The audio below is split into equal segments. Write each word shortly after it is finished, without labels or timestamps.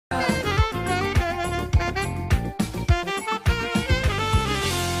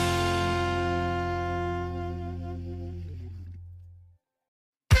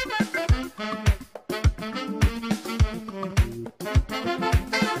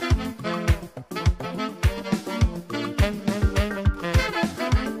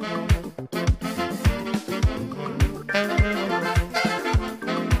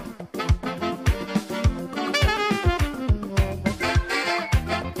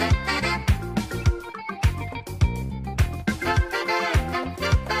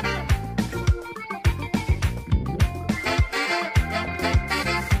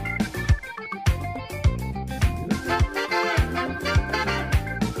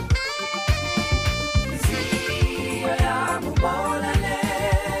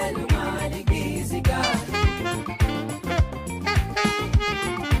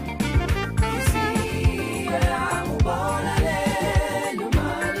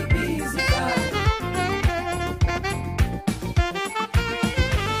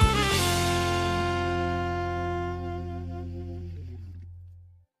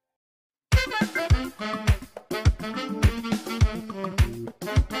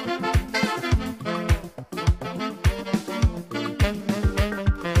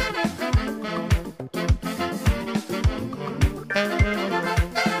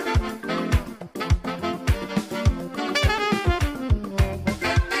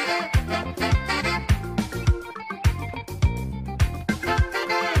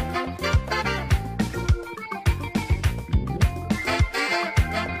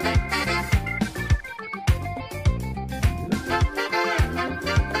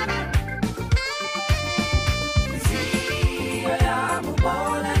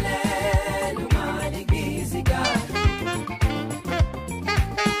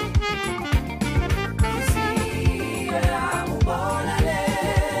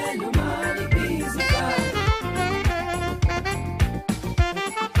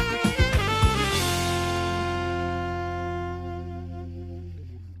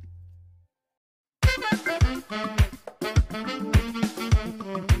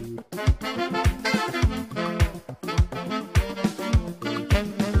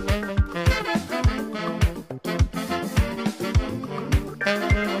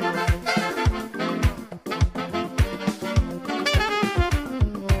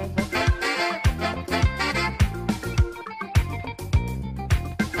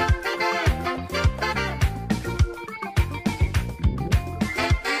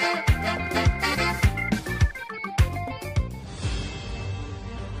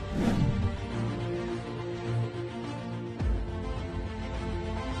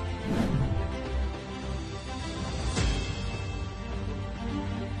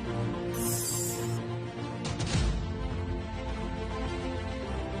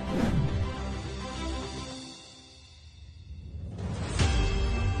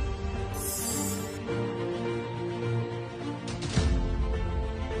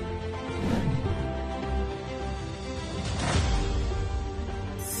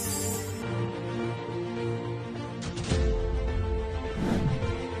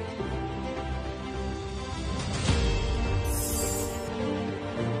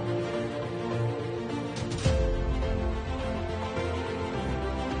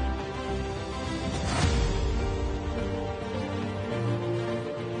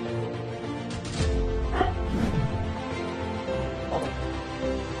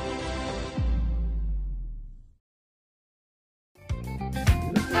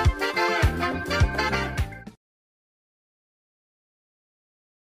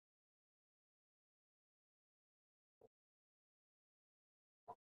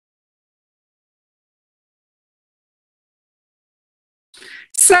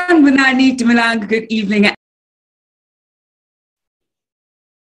Sanibonani Dumelang, good evening.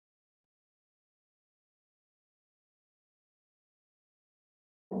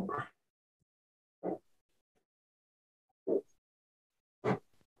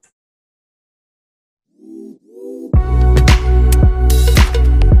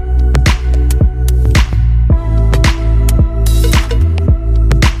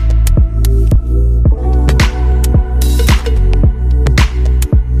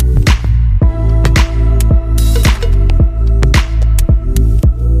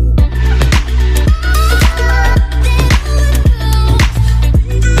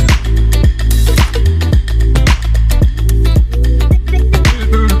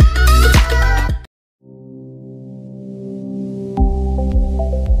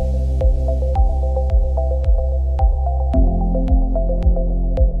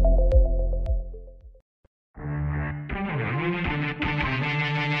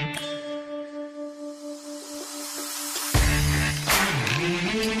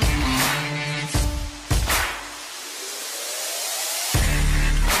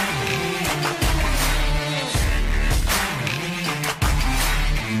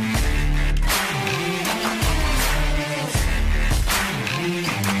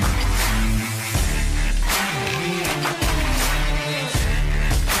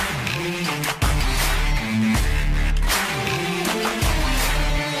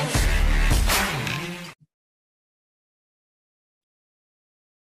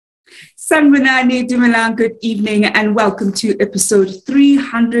 Sanibonani Dumelang, good evening and welcome to episode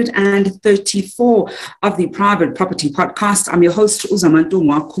 334 of the Private Property Podcast. I'm your host, Uzamantu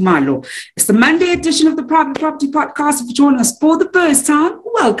Khumalo. It's the Monday edition of the Private Property Podcast. If you join us for the first time,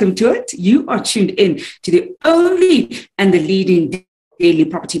 welcome to it. You are tuned in to the only and the leading daily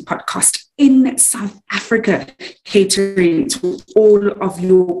property podcast in South Africa, catering to all of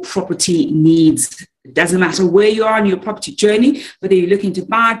your property needs. It doesn't matter where you are on your property journey, whether you're looking to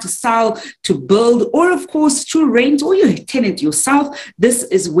buy, to sell, to build, or of course to rent, or you tenant yourself. This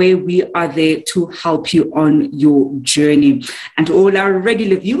is where we are there to help you on your journey. And to all our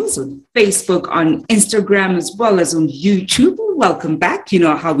regular viewers on Facebook, on Instagram, as well as on YouTube, welcome back. You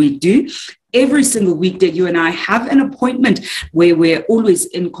know how we do. Every single weekday, you and I have an appointment where we're always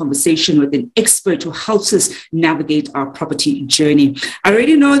in conversation with an expert who helps us navigate our property journey. I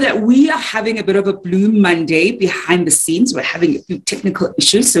already know that we are having a bit of a Blue Monday behind the scenes. We're having a few technical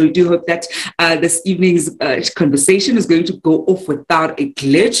issues, so we do hope that this evening's conversation is going to go off without a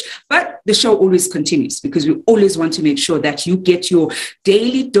glitch. But the show always continues because we always want to make sure that you get your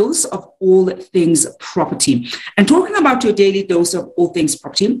daily dose of all things property. And talking about your daily dose of all things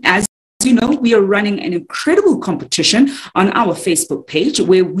property, as you know, we are running an incredible competition on our Facebook page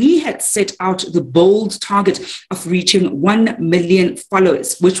where we had set out the bold target of reaching 1 million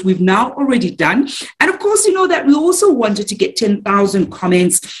followers, which we've now already done. And of course, you know that we also wanted to get 10,000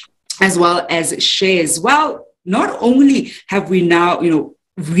 comments as well as shares. Well, not only have we now,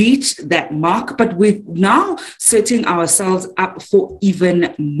 reached that mark, but we're now setting ourselves up for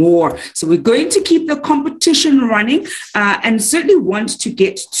even more. So we're going to keep the competition running and certainly want to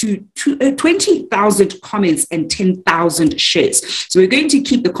get to 20,000 comments and 10,000 shares. So we're going to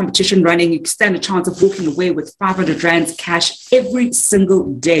keep the competition running. You stand a chance of walking away with 500 Rand cash every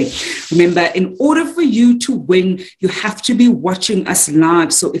single day. Remember, in order for you to win, you have to be watching us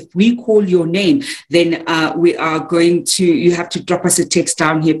live. So if we call your name, then you have to drop us a text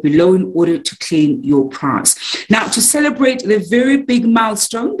down here below in order to claim your prize. Now, to celebrate the very big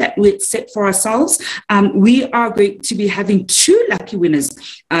milestone that we set for ourselves, we are going to be having 2 lucky winners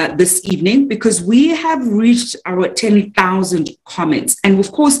this evening because we have reached our 10,000 comments. And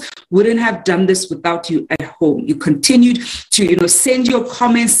of course, wouldn't have done this without you at home. You continued to, send your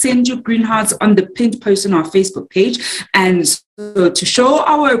comments, send your green hearts on the pinned post on our Facebook page. And so to show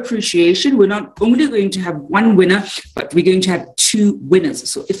our appreciation, we're not only going to have 1 winner, but we're going to have 2 winners.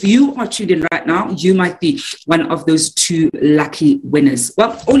 So if you are tuned in right now, you might be one of those 2 lucky winners.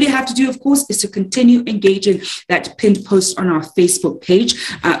 Well, all you have to do, of course, is to continue engaging that pinned post on our Facebook page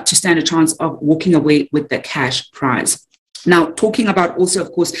to stand a chance of walking away with the cash prize. Now, talking about also,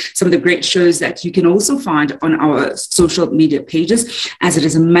 of course, some of the great shows that you can also find on our social media pages. As it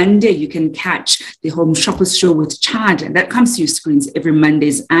is a Monday, you can catch the Home Shoppers Show with Chad, and that comes to your screens every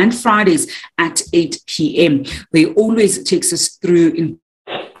Mondays and Fridays at 8 p.m. where he always takes us through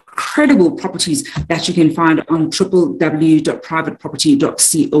incredible properties that you can find on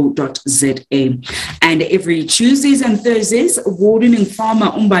www.privateproperty.co.za. And every Tuesdays and Thursdays, award-winning farmer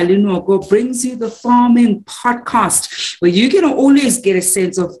Umbali Noko brings you the Farming Podcast, where you can always get a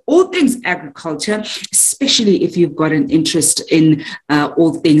sense of all things agriculture, especially if you've got an interest in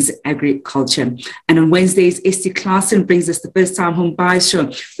all things agriculture. And on Wednesdays, Esty Klassen brings us the First Time Home Buy Show,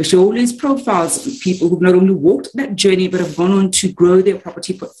 where she always profiles people who've not only walked that journey, but have gone on to grow their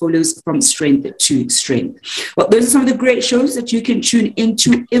property portfolios from strength to strength. Well, those are some of the great shows that you can tune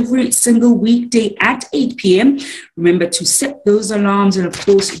into every single weekday at 8 p.m. Remember to set those alarms and, of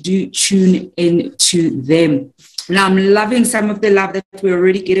course, do tune into them. Now, I'm loving some of the love that we're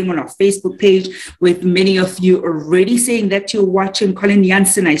already getting on our Facebook page, with many of you already saying that you're watching. Colin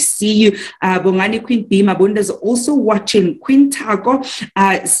Jansen, I see you. Bongani Queen Bima Bunda is also watching. Queen Tago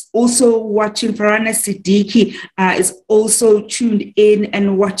is also watching. Farana Siddiqui is also tuned in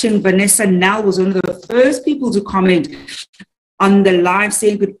and watching. Vanessa Nell was one of the first people to comment on the live,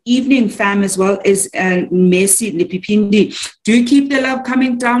 saying good evening, fam, as well as Messi Nipipindi. Do keep the love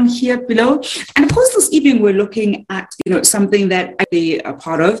coming down here below. And of course, this evening we're looking at something that I are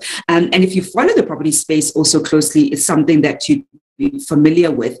part of. And if you follow the property space also closely, it's something that you be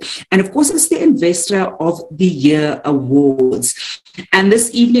familiar with. And of course, it's the Investor of the Year Awards. And this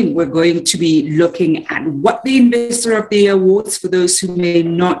evening, we're going to be looking at what the Investor of the Year Awards, for those who may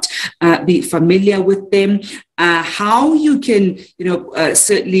not be familiar with them, how you can,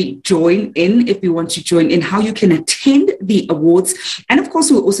 certainly join in if you want to join in, how you can attend the awards. And of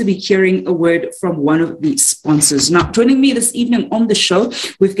course, we'll also be hearing a word from one of the sponsors. Now, joining me this evening on the show,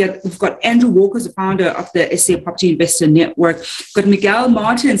 we've got Andrew Walker, the founder of the SA Property Investor Network. We've got Miguel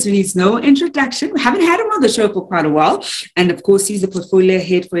Martins, who needs no introduction. We haven't had him on the show for quite a while. And of course, he's the portfolio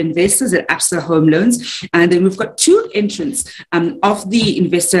head for investors at Absa Home Loans. And then we've got two entrants of the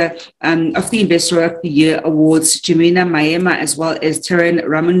Investor of the Year Awards, Jimena Maema as well as Terran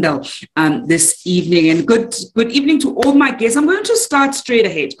Ramondel this evening. And good evening to all my guests. I'm going to start straight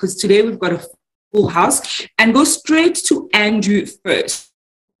ahead because today we've got a full house, and go straight to Andrew first.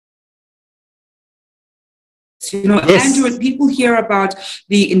 Yes. Andrew, when people hear about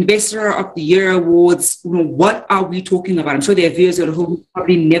the Investor of the Year Awards, what are we talking about? I'm sure there are viewers at home who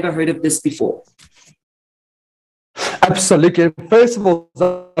probably never heard of this before. Absolutely. First of all,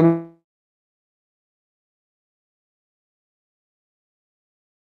 so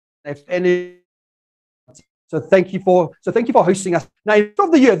thank you for hosting us. Now,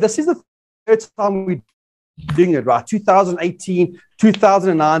 of the year, this is the third time we're doing it, right? 2018,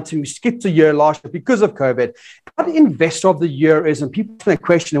 2019, we skipped a year last year because of COVID. What the Investor of the Year is, and people ask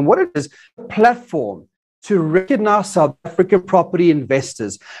question, and what it is, a platform to recognize South African property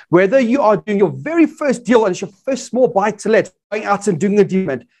investors. Whether you are doing your very first deal and it's your first small buy-to-let, going out and doing a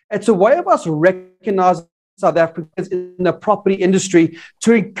deal, it's a way of us recognizing South Africans in the property industry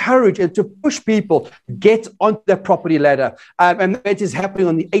to encourage and to push people to get onto their property ladder. And that is happening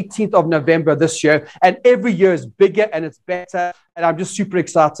on the 18th of November this year. And every year is bigger and it's better. And I'm just super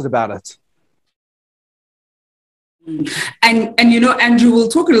excited about it. And Andrew, we'll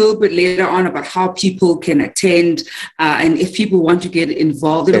talk a little bit later on about how people can attend and if people want to get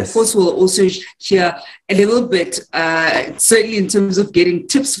involved. And yes, of course, we'll also hear a little bit, certainly in terms of getting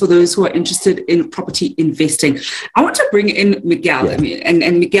tips for those who are interested in property investing. I want to bring in Miguel. Yeah.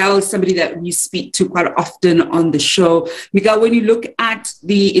 And Miguel is somebody that we speak to quite often on the show. Miguel, when you look at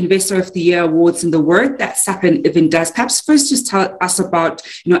the Investor of the Year Awards and the work that SAPN even does, perhaps first just tell us about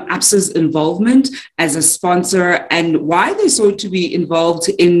Absa's involvement as a sponsor and why they sought to be involved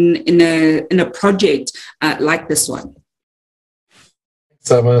in a project like this one.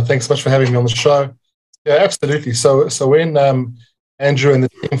 So thanks so much for having me on the show. Yeah, absolutely. So when Andrew and the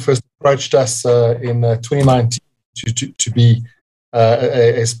team first approached us in 2019 to be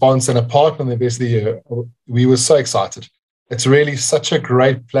a sponsor and a partner in the Investor of the Year, we were so excited. It's really such a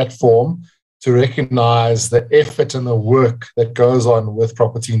great platform to recognize the effort and the work that goes on with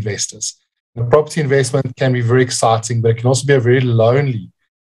property investors. Property investment can be very exciting, but it can also be a very lonely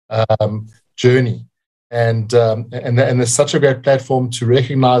journey. And there's such a great platform to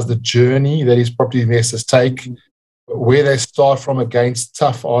recognize the journey that these property investors take, where they start from against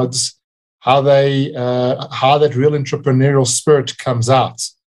tough odds, how that real entrepreneurial spirit comes out,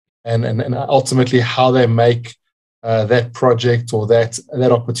 and ultimately how they make that project or that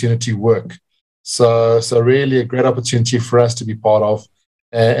opportunity work. So really a great opportunity for us to be part of,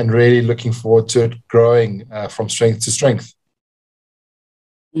 and really looking forward to it growing from strength to strength.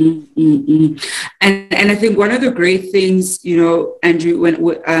 Mm-hmm. And I think one of the great things, you know, Andrew,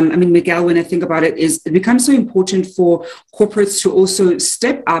 Miguel, when I think about it, is it becomes so important for corporates to also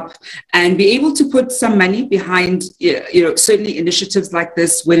step up and be able to put some money behind, you know, certainly initiatives like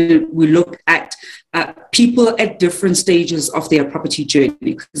this when we look at people at different stages of their property journey.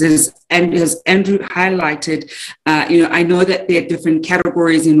 Because as Andrew highlighted, you know, I know that there are different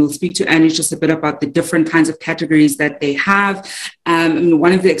categories, and we'll speak to Andrew just a bit about the different kinds of categories that they have.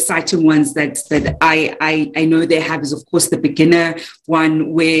 One of the exciting ones that I know they have is, of course, the beginner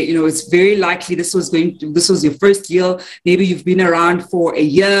one, where, you know, it's very likely this was your first year. Maybe you've been around for a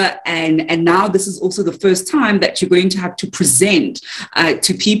year, and now this is also the first time that you're going to have to present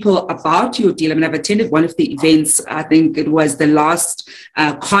to people about your deal. I mean, I've attended one of the events. I think it was the last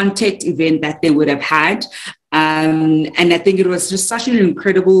Contact event that they would have had. And I think it was just such an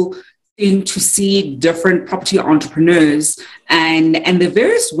incredible thing to see different property entrepreneurs and the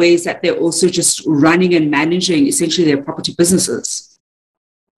various ways that they're also just running and managing essentially their property businesses.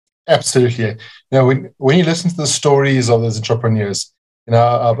 Absolutely. You know, when you listen to the stories of those entrepreneurs, you know,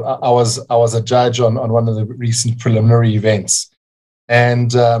 I was a judge on one of the recent preliminary events,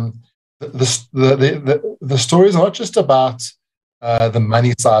 and the stories are not just about the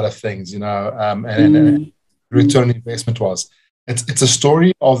money side of things, you know, and return on investment was. It's a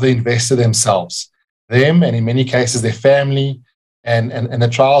story of the investor themselves, them, and in many cases their family, and the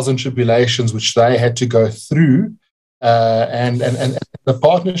trials and tribulations which they had to go through, and the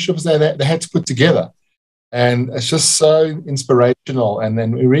partnerships they had to put together. And it's just so inspirational. And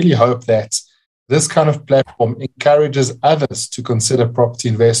then we really hope that this kind of platform encourages others to consider property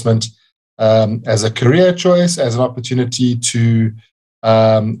investment as a career choice, as an opportunity to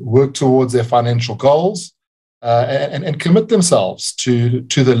work towards their financial goals, and commit themselves to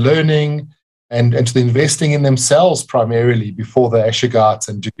the learning and to the investing in themselves primarily before they actually go out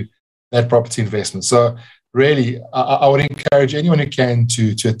and do that property investment. So really, I would encourage anyone who can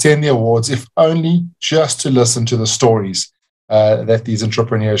to attend the awards, if only just to listen to the stories that these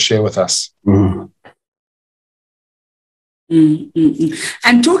entrepreneurs share with us.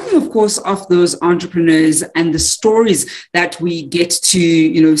 And talking, of course, of those entrepreneurs and the stories that we get to,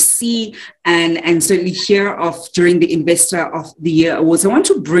 you know, see and certainly hear of during the Investor of the Year Awards, I want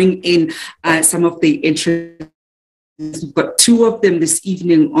to bring in some of the interesting. We've got two of them this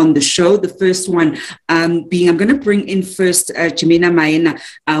evening on the show. The first one being, I'm going to bring in first Jemina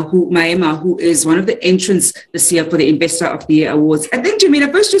Maema, who is one of the entrants this year for the Investor of the Year Awards. I think,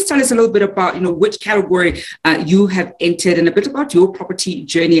 Jemina, first just tell us a little bit about, you know, which category you have entered and a bit about your property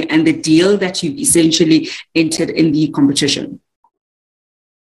journey and the deal that you've essentially entered in the competition.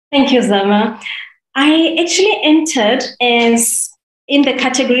 Thank you, Zama. I actually entered as in the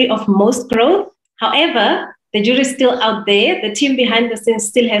category of most growth. However, the jury is still out there. The team behind the scenes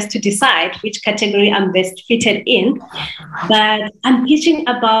still has to decide which category I'm best fitted in. But I'm pitching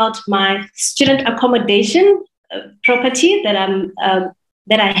about my student accommodation property that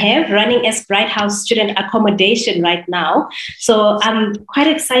I have running as Bright House Student Accommodation right now. So I'm quite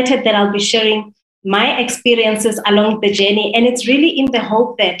excited that I'll be sharing my experiences along the journey. And it's really in the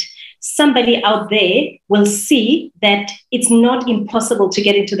hope that somebody out there will see that it's not impossible to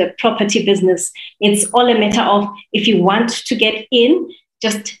get into the property business. It's all a matter of, if you want to get in,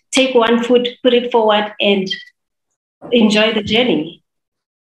 just take one foot, put it forward, and enjoy the journey.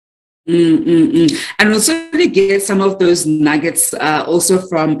 And we'll certainly get some of those nuggets also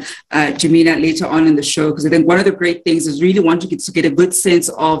from Jemina later on in the show, because I think one of the great things is really want to get a good sense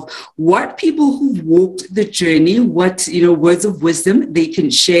of what people who've walked the journey, what, you know, words of wisdom they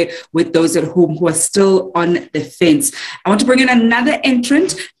can share with those at home who are still on the fence. I want to bring in another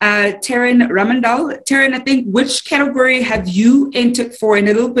entrant, Taryn Ramandal. Taryn, I think, which category have you entered for, and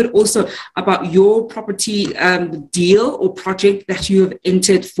a little bit also about your property deal or project that you have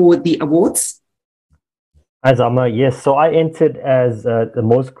entered for the awards? Hi, Zama. Yes, so I entered as the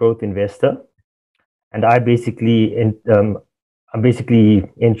most growth investor, and I'm basically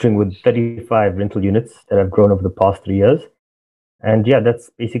entering with 35 rental units that have grown over the past 3 years, and yeah,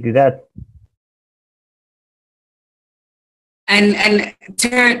 that's basically that. And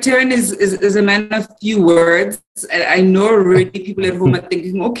Taryn is a man of few words. I know already people at home are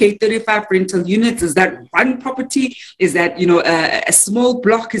thinking, okay, 35 rental units, is that one property? Is that, you know, a small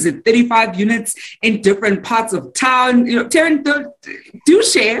block? Is it 35 units in different parts of town? You know, Taryn, do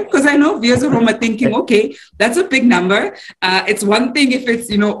share, because I know viewers at home are thinking, okay, that's a big number. It's one thing if it's,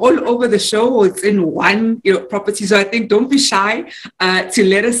 you know, all over the show or it's in one, you know, property. So I think don't be shy to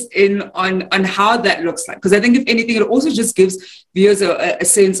let us in on how that looks like, because I think if anything, it also just gives viewers a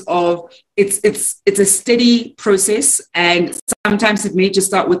sense of it's a steady process, and sometimes it may just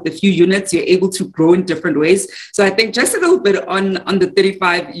start with a few units. You're able to grow in different ways. So I think just a little bit on the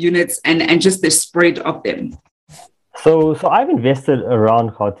 35 units and just the spread of them. So I've invested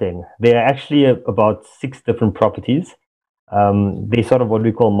around Gauteng. There are actually about 6 different properties. They sort of what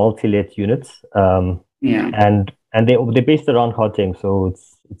we call multi-let units. And they're based around Gauteng. So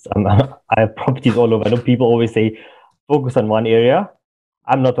it's I have properties all over. I know people always say focus on one area.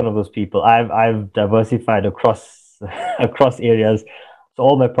 I'm not one of those people. I've diversified across areas. So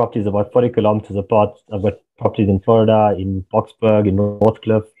all my properties are about 40 kilometers apart. I've got properties in Florida, in Boksburg, in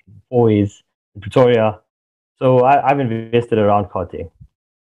Northcliffe, in Fourways, in Pretoria. So I've invested around Gauteng.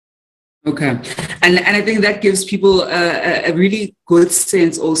 Okay. And I think that gives people a really good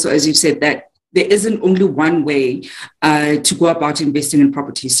sense also, as you've said, that there isn't only one way to go about investing in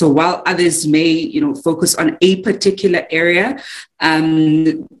property. So while others may, focus on a particular area,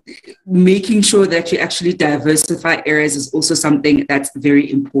 making sure that you actually diversify areas is also something that's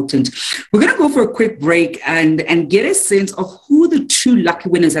very important. We're going to go for a quick break and get a sense of who the 2 lucky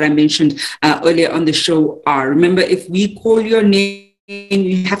winners that I mentioned earlier on the show are. Remember, if we call your name,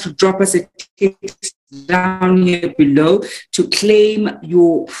 you have to drop us a text down here below to claim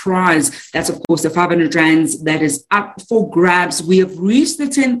your prize. That's, of course, the 500 rands that is up for grabs. We have reached the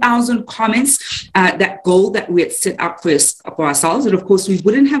 10,000 comments, that goal that we had set up for ourselves. And, of course, we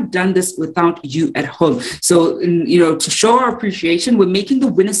wouldn't have done this without you at home. So, to show our appreciation, we're making the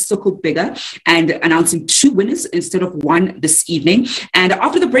winners circle bigger and announcing 2 winners instead of 1 this evening. And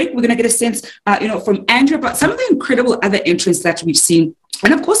after the break, we're going to get a sense, from Andrew about some of the incredible other entrants that we've seen.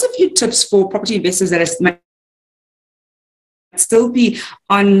 And of course, a few tips for property investors that might still be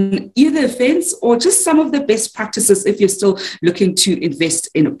on either fence, or just some of the best practices if you're still looking to invest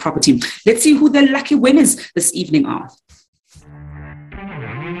in a property. Let's see who the lucky winners this evening are.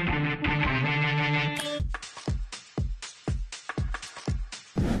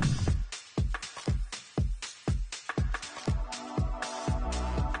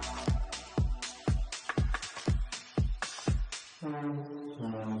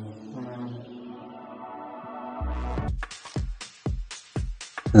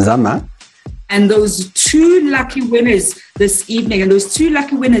 Zama. And those 2 lucky winners this evening, are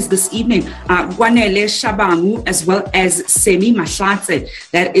Kwanele Shabangu as well as Semi Mahlatse.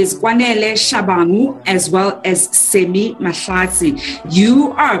 That is Kwanele Shabangu as well as Semi Mahlatse.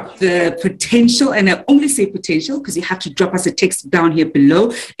 You are the potential, and I only say potential because you have to drop us a text down here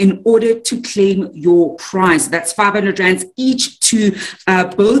below in order to claim your prize. That's 500 rands each to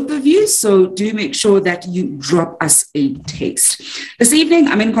both of you. So do make sure that you drop us a text. This evening,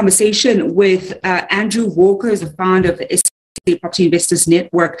 I'm in conversation with Andrew Walker, who's the founder of the Property Investors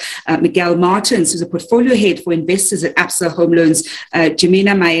Network, Miguel Martins, who's a portfolio head for investors at Absa Home Loans,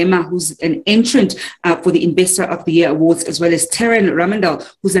 Jemina Maema, who's an entrant for the Investor of the Year Awards, as well as Terran Ramandal,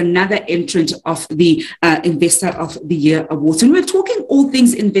 who's another entrant of the Investor of the Year Awards. And we're talking all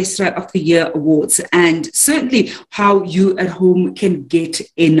things Investor of the Year Awards, and certainly how you at home can get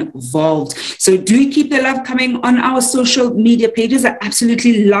involved. So do keep the love coming on our social media pages. I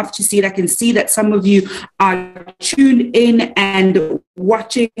absolutely love to see it. I can see that some of you are tuned in and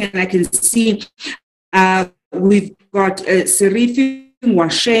watching, and I can see we've got Serifi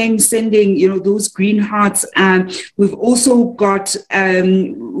Washeng sending those green hearts, and we've also got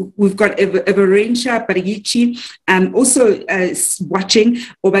Everentia Parigichi also watching.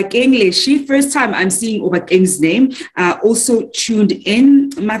 Obakeng Leshi, first time I'm seeing Obakeng's name, also tuned in.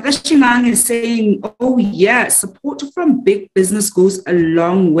 Matashingang is saying, oh yeah, support from big business goes a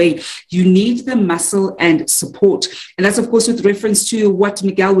long way. You need the muscle and support. And that's, of course, with reference to what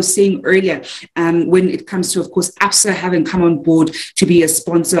Miguel was saying earlier, when it comes to, of course, Absa having come on board to be a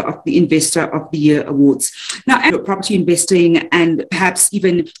sponsor of the Investor of the Year Awards. Now, property investing, and perhaps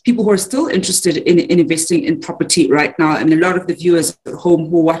even people who are still interested in investing in property right now, I mean, a lot of the viewers at home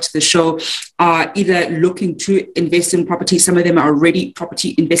who watch the show are either looking to invest in property. Some of them are already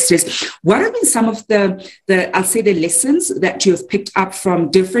property investors. What have been some of the I'll say the lessons that you have picked up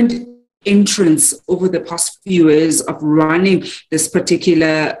from different entrants over the past few years of running this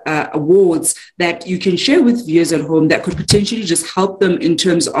particular awards that you can share with viewers at home that could potentially just help them in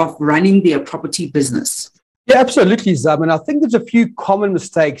terms of running their property business? Yeah, absolutely, Zam. And I think there's a few common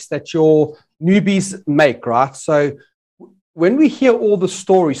mistakes that your newbies make, right? So when we hear all the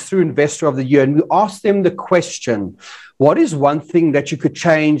stories through Investor of the Year and we ask them the question, what is one thing that you could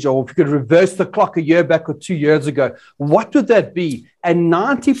change, or if you could reverse the clock a year back or 2 years ago, what would that be? And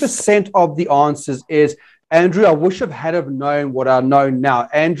 90% of the answers is, Andrew, I wish I'd have known what I know now.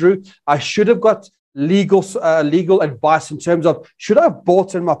 Andrew, I should have got legal advice in terms of should I have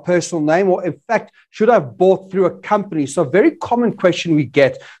bought in my personal name, or in fact, should I have bought through a company? So a very common question we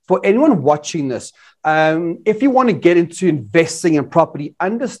get for anyone watching this. If you want to get into investing in property,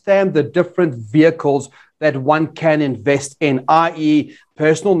 understand the different vehicles that one can invest in, i.e.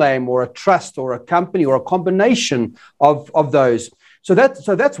 personal name or a trust or a company or a combination of those. So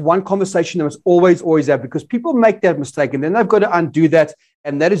that's one conversation that must always have, because people make that mistake and then they've got to undo that,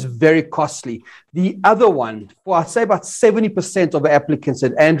 and that is very costly. The other one, for I'd say about 70% of applicants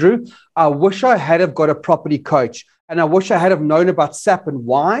said, Andrew, I wish I had have got a property coach. And I wish I had have known about SAP. And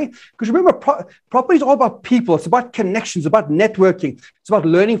why? Because remember, property is all about people. It's about connections, about networking. It's about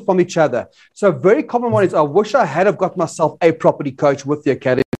learning from each other. So a very common one is, I wish I had have got myself a property coach with the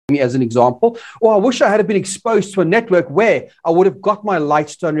academy, as an example. Or I wish I had been exposed to a network where I would have got my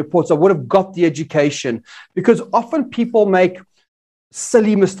Lightstone reports. I would have got the education. Because often people make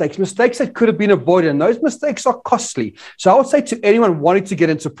silly mistakes that could have been avoided, and those mistakes are costly. So I would say to anyone wanting to get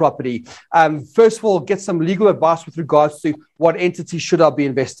into property, first of all, get some legal advice with regards to what entity should I be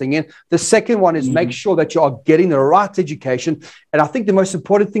investing in. The second one is make sure that you are getting the right education. And I think the most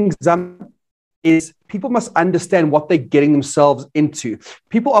important thing is people must understand what they're getting themselves into.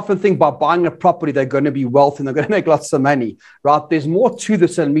 People often think by buying a property, they're going to be wealthy and they're going to make lots of money, right? There's more to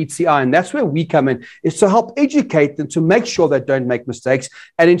this than meets the eye. And that's where we come in, is to help educate them to make sure they don't make mistakes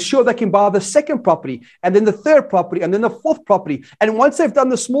and ensure they can buy the second property and then the third property and then the fourth property. And once they've done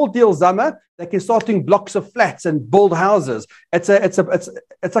the small deals, Zama, they can start doing blocks of flats and build houses. It's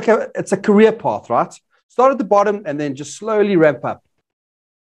a career path, right? Start at the bottom and then just slowly ramp up.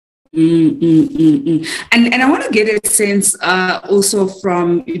 And I want to get a sense also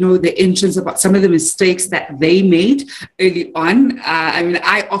from the entrance about some of the mistakes that they made early on. I mean,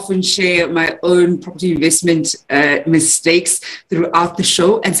 I often share my own property investment mistakes throughout the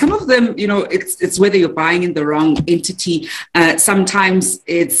show, and some of them, it's whether you're buying in the wrong entity. Sometimes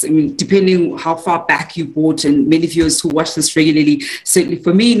it's depending how far back you bought, and many viewers who watch this regularly, certainly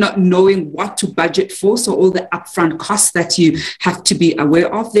for me, not knowing what to budget for, so all the upfront costs that you have to be aware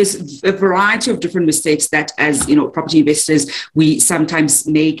of. There's a variety of different mistakes that, as property investors, we sometimes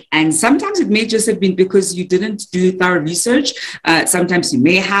make, and sometimes it may just have been because you didn't do thorough research. Sometimes you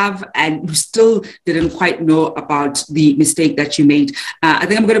may have, and you still didn't quite know about the mistake that you made. I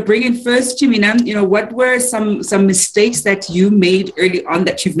think I'm going to bring in first, Jimina. What were some mistakes that you made early on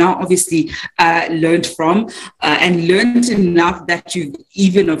that you've now obviously learned from, and learned enough that you've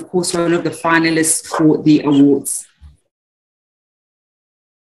even, of course, one of the finalists for the awards?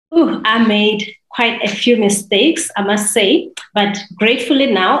 I made quite a few mistakes, I must say, but gratefully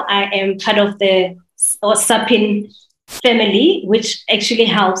now I am part of the SAPIN family, which actually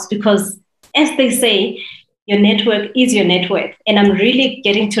helps because, as they say, your network is your network. And I'm really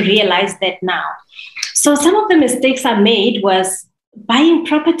getting to realize that now. So some of the mistakes I made was buying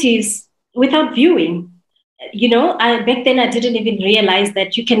properties without viewing. Back then I didn't even realize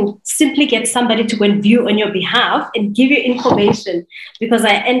that you can simply get somebody to go and view on your behalf and give you information, because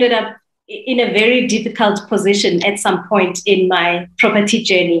I ended up in a very difficult position at some point in my property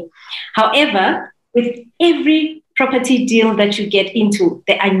journey. However, with every property deal that you get into,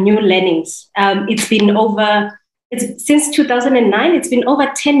 there are new learnings. Since 2009, it's been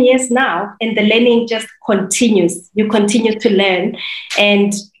over 10 years now, and the learning just continues. You continue to learn,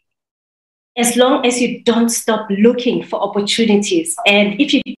 and as long as you don't stop looking for opportunities, and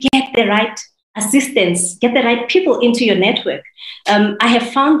if you get the right assistance, get the right people into your network, I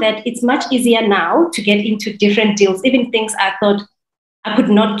have found that it's much easier now to get into different deals, even things I thought I could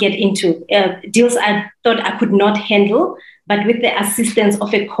not get into, deals I thought I could not handle, but with the assistance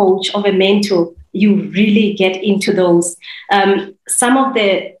of a coach, of a mentor, you really get into those. Some of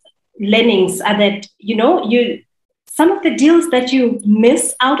the learnings are that, some of the deals that you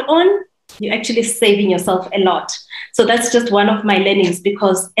miss out on, you're actually saving yourself a lot. So that's just one of my learnings,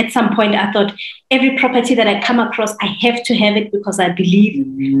 because at some point I thought every property that I come across, I have to have it because I believe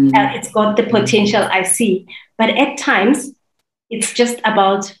it's got the potential I see. But at times, it's just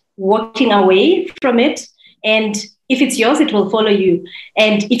about walking away from it. And if it's yours, it will follow you.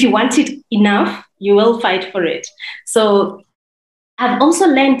 And if you want it enough, you will fight for it. So I've also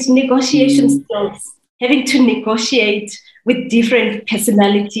learned negotiation skills, having to negotiate with different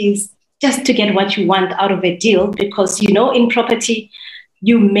personalities, just to get what you want out of a deal, because, in property,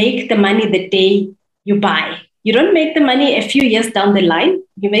 you make the money the day you buy. You don't make the money a few years down the line.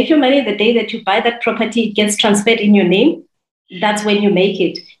 You make your money the day that you buy that property, it gets transferred in your name. That's when you make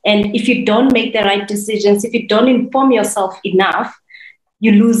it. And if you don't make the right decisions, if you don't inform yourself enough,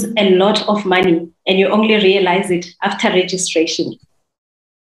 you lose a lot of money, and you only realize it after registration.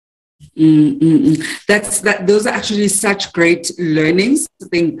 Those are actually such great learnings. I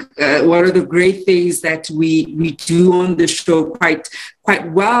think one of the great things that we do on the show quite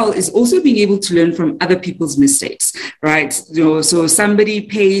well is also being able to learn from other people's mistakes, right? So somebody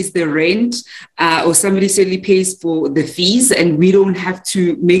pays the rent or somebody certainly pays for the fees, and we don't have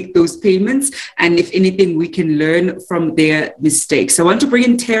to make those payments. And if anything, we can learn from their mistakes. So I want to bring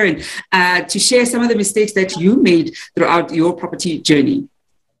in Taryn to share some of the mistakes that you made throughout your property journey.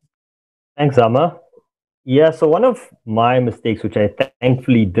 Thanks, Zama. Yeah, so one of my mistakes, which I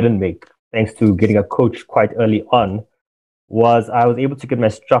thankfully didn't make, thanks to getting a coach quite early on, was I was able to get my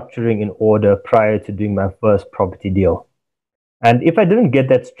structuring in order prior to doing my first property deal. And if I didn't get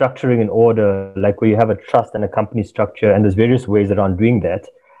that structuring in order, like where you have a trust and a company structure, and there's various ways around doing that,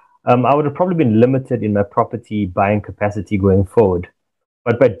 I would have probably been limited in my property buying capacity going forward.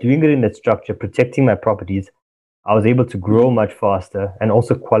 But by doing it in that structure, protecting my properties, I was able to grow much faster and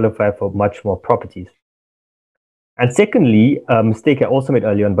also qualify for much more properties. And secondly, a mistake I also made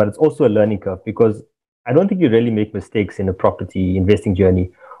early on, but it's also a learning curve, because I don't think you really make mistakes in a property investing journey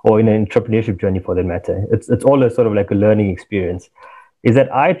or in an entrepreneurship journey for that matter. It's all a sort of like a learning experience, is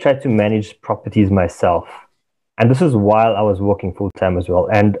that I tried to manage properties myself. And this is while I was working full time as well.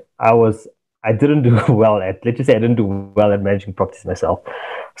 And I didn't do well at, let's just say I didn't do well at managing properties myself.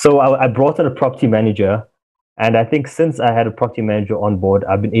 So I brought in a property manager. And I think since I had a property manager on board,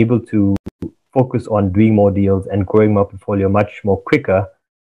 I've been able to focus on doing more deals and growing my portfolio much more quicker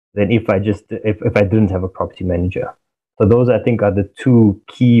than if I didn't have a property manager. So those, I think, are the two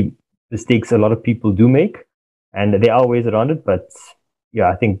key mistakes a lot of people do make. And there are ways around it, but yeah,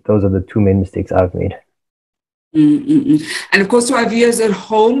 I think those are the two main mistakes I've made. And of course, to our viewers at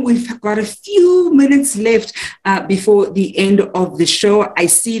home, we've got a few minutes left before the end of the show. I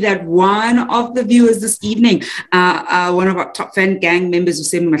see that one of the viewers this evening, one of our top fan gang members,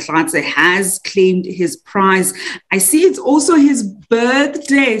 Usemi Mahlatse, has claimed his prize. I see it's also his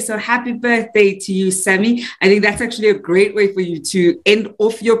birthday. So happy birthday to you, Sammy. I think that's actually a great way for you to end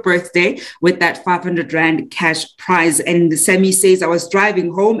off your birthday with that 500 Rand cash prize. And Sammy says, I was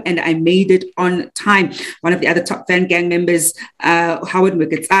driving home and I made it on time. One of the other top fan gang members, Howard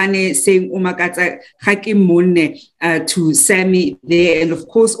Meketsane, saying Umakatsa Hakimune to Sammy there, and of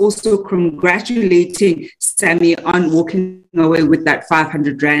course also congratulating Sammy on walking away with that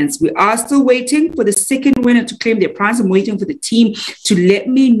 500 rands. We are still waiting for the second winner to claim their prize. I'm waiting for the team to let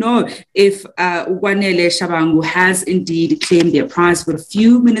me know if Wanele Shabangu has indeed claimed their prize. With a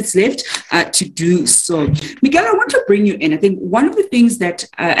few minutes left to do so. Miguel, I want to bring you in. I think one of the things that,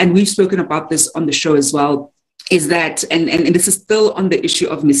 and we've spoken about this on the show as well, is that, and this is still on the issue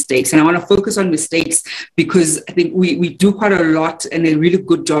of mistakes. And I want to focus on mistakes because I think we do quite a lot and a really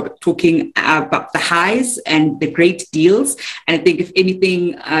good job talking about the highs and the great deals. And I think if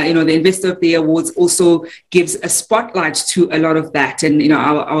anything, the Investor of the Year Awards also gives a spotlight to a lot of that. And,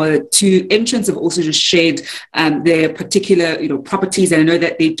 our two entrants have also just shared their particular, properties. And I know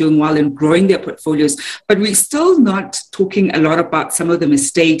that they're doing well in growing their portfolios, but we're still not talking a lot about some of the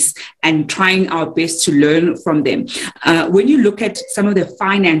mistakes and trying our best to learn from them. When you look at some of the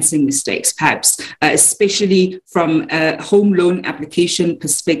financing mistakes, perhaps, especially from a home loan application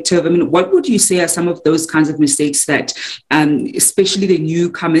perspective, I mean, what would you say are some of those kinds of mistakes that especially the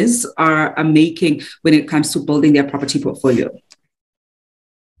newcomers are making when it comes to building their property portfolio?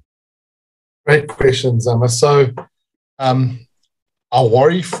 Great questions, Zama. So I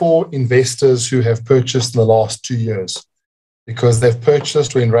worry for investors who have purchased in the last 2 years because they've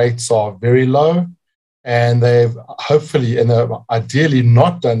purchased when rates are very low. And they've hopefully and ideally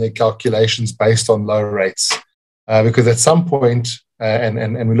not done their calculations based on low rates, because at some point, and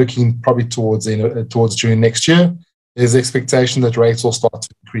we're looking probably towards June next year, there's the expectation that rates will start to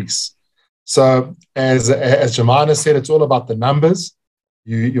increase. So as Jemana said, it's all about the numbers.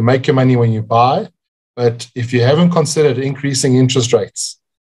 You make your money when you buy, but if you haven't considered increasing interest rates,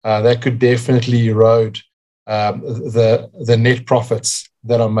 that could definitely erode the net profits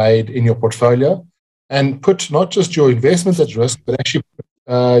that are made in your portfolio. And put not just your investment at risk, but actually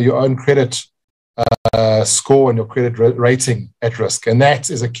your own credit score and your credit rating at risk. And that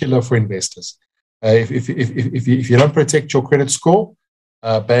is a killer for investors. If you don't protect your credit score,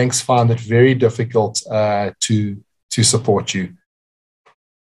 banks find it very difficult to support you.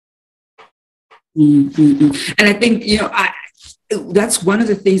 Mm-hmm. And I think, that's one of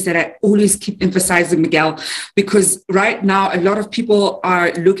the things that I always keep emphasizing, Miguel, because right now a lot of people are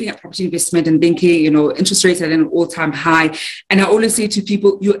looking at property investment and thinking, interest rates are at an all-time high. And I always say to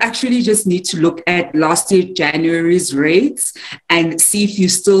people, you actually just need to look at last year, January's rates and see if you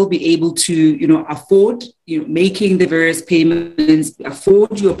still be able to, afford making the various payments,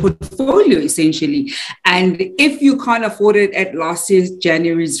 afford your portfolio essentially. And if you can't afford it at last year's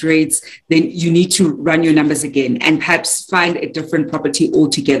January's rates, then you need to run your numbers again and perhaps find a different property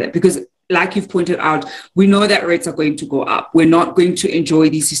altogether, because like you've pointed out, we know that rates are going to go up. We're not going to enjoy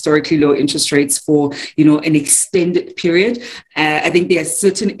these historically low interest rates for, an extended period. I think there are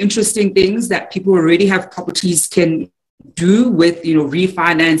certain interesting things that people already have properties can do with,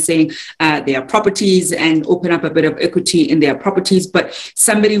 refinancing their properties and open up a bit of equity in their properties. But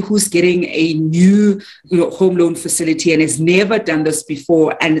somebody who's getting a new, home loan facility and has never done this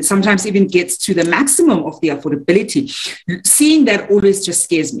before, and sometimes even gets to the maximum of the affordability, seeing that always just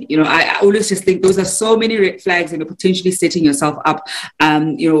scares me. I always just think those are so many red flags, and you're potentially setting yourself up,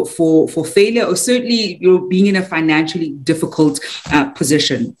 for failure, or certainly, being in a financially difficult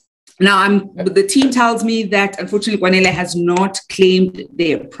position. Now, the team tells me that, unfortunately, Kwanele has not claimed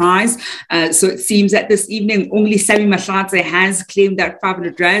their prize. So it seems that this evening, only Sammy Mahlatse has claimed that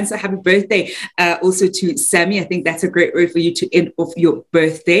 500 rand. So happy birthday also to Sammy. I think that's a great way for you to end off your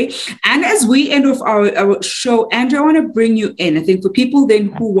birthday. And as we end off our show, Andrew, I want to bring you in. I think for people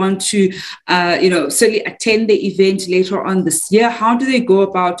then who want to, certainly attend the event later on this year, how do they go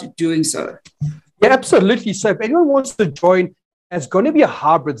about doing so? Yeah, absolutely. So if anyone wants to join, it's going to be a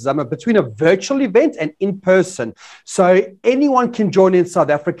hybrid, Zama, between a virtual event and in person. So anyone can join in South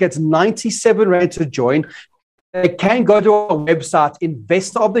Africa. It's 97 rand to join. They can go to our website,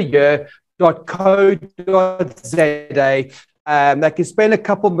 investoroftheyear.co.za. They can spend a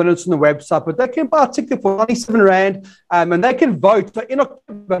couple of minutes on the website, but they can buy a ticket for 97 rand, and they can vote. So in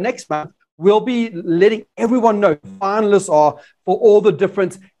October next month, we'll be letting everyone know who finalists are for all the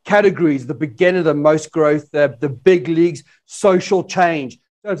different categories: the beginner, the most growth, the big leagues, social change.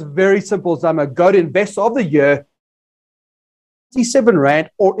 So it's very simple, Zama. Go to Investor of the Year, 97 rand,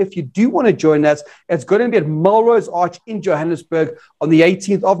 or if you do want to join us, it's going to be at Melrose Arch in Johannesburg on the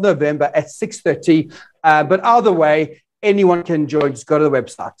 18th of November at 6:30. But either way, anyone can join. Just go to the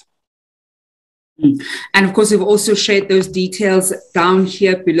website. And of course, we've also shared those details down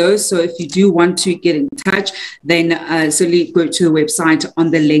here below. So if you do want to get in touch, then certainly go to the website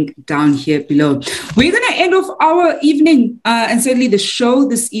on the link down here below. We're going to end off our evening and certainly the show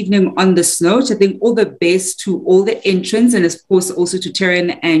this evening on this note. I think all the best to all the entrants, and of course also to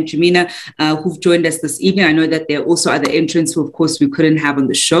Taryn and Jamina who've joined us this evening. I know that there are also other entrants who, of course, we couldn't have on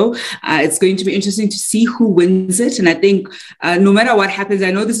the show. It's going to be interesting to see who wins it. And I think no matter what happens,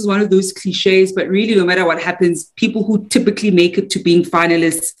 I know this is one of those cliches, but really, no matter what happens, people who typically make it to being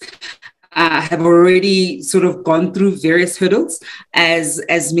finalists have already sort of gone through various hurdles.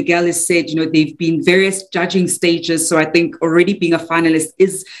 As Miguel has said, they've been various judging stages. So I think already being a finalist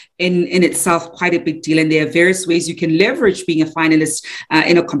is in itself quite a big deal. And there are various ways you can leverage being a finalist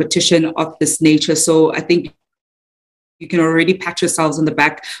in a competition of this nature. So I think you can already pat yourselves on the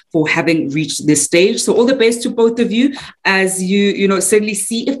back for having reached this stage. So all the best to both of you as you certainly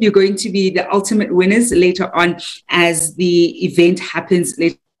see if you're going to be the ultimate winners later on as the event happens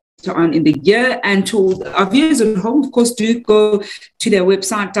later on in the year. And to our viewers at home, of course, do go to their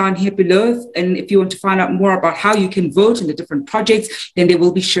website down here below. And if you want to find out more about how you can vote in the different projects, then they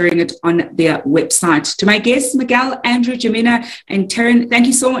will be sharing it on their website. To my guests, Miguel, Andrew, Jamina, and Taryn, thank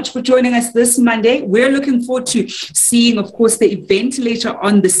you so much for joining us this Monday. We're looking forward to seeing, of course, the event later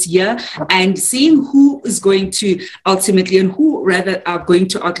on this year and seeing who is going to ultimately, and who rather are going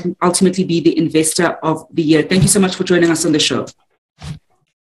to ultimately be the investor of the year. Thank you so much for joining us on the show.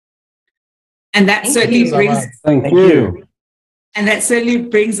 And that certainly brings. Thank you. And that certainly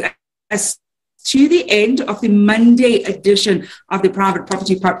brings us to the end of the Monday edition of the Private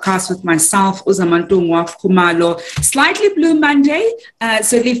Property Podcast with myself, Uzamantungwa Khumalo. Slightly blue Monday,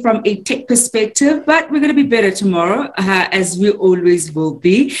 certainly from a tech perspective, but we're going to be better tomorrow, as we always will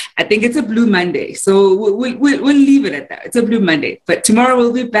be. I think it's a blue Monday, so we'll leave it at that. It's a blue Monday, but tomorrow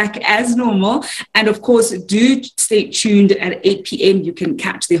we'll be back as normal. And of course, do stay tuned at 8 p.m. You can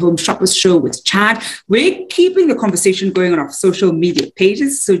catch the Home Shoppers Show with Chad. We're keeping the conversation going on our social media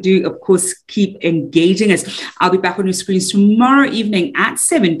pages, so do, of course, keep engaging us. I'll be back on your screens tomorrow evening at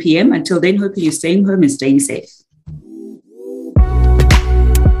 7 p.m. Until then, hoping you're staying home and staying safe.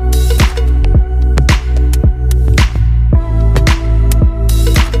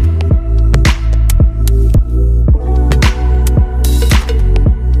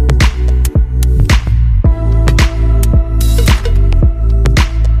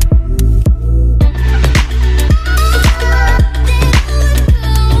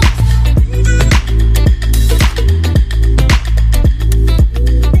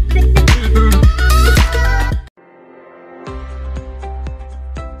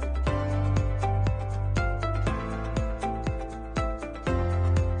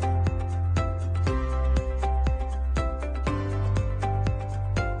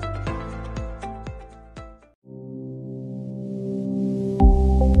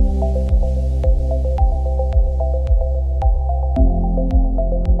 you.